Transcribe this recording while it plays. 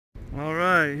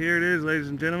Alright, here it is, ladies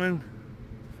and gentlemen.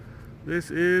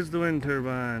 This is the wind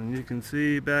turbine. You can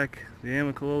see back the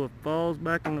Amicalola Falls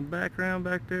back in the background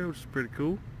back there, which is pretty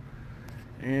cool.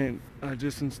 And I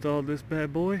just installed this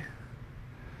bad boy.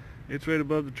 It's right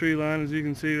above the tree line, as you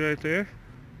can see right there.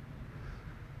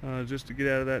 Just to get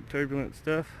out of that turbulent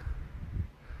stuff.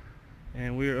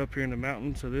 And we're up here in the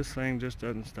mountains, so this thing just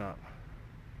doesn't stop.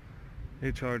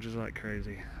 It charges like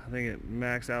crazy. I think its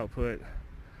max output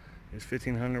is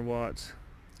 1500 watts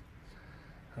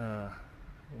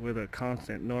with a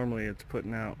constant. Normally it's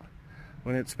putting out,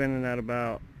 when it's spinning at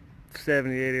about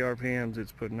 70-80 RPMs,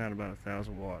 it's putting out about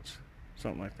 1000 watts,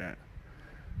 something like that,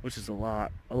 which is a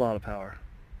lot of power.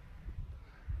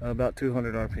 About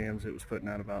 200 RPMs it was putting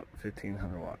out about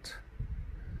 1500 watts.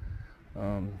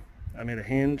 I made a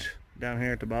hinge down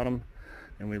here at the bottom,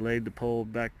 and we laid the pole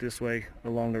back this way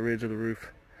along the ridge of the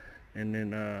roof, and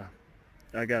then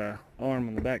I got an arm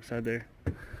on the back side there,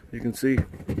 you can see,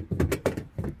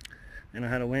 and I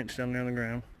had a winch down there on the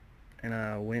ground, and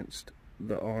I winched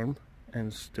the arm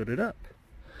and stood it up,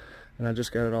 and I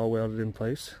just got it all welded in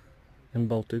place and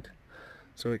bolted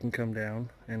so it can come down.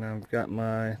 And I've got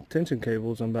my tension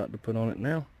cables I'm about to put on it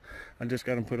now. I just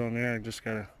got them put on there. I just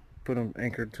got to put them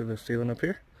anchored to the ceiling up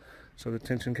here, so the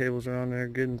tension cables are on there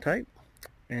good and tight,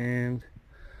 and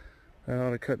that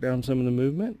ought to cut down some of the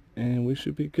movement, and we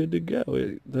should be good to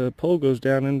go. The pole goes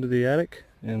down into the attic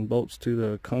and bolts to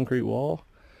the concrete wall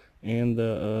and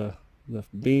the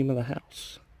beam of the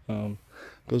house.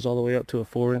 Goes all the way up to a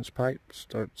 4-inch pipe.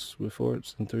 Starts with 4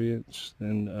 inch, then 3 inch,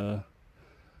 then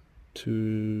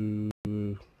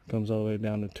comes all the way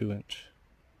down to 2 inch.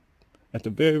 At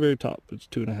the very top, it's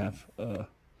 2.5,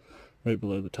 right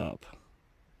below the top.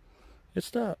 It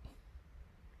stopped.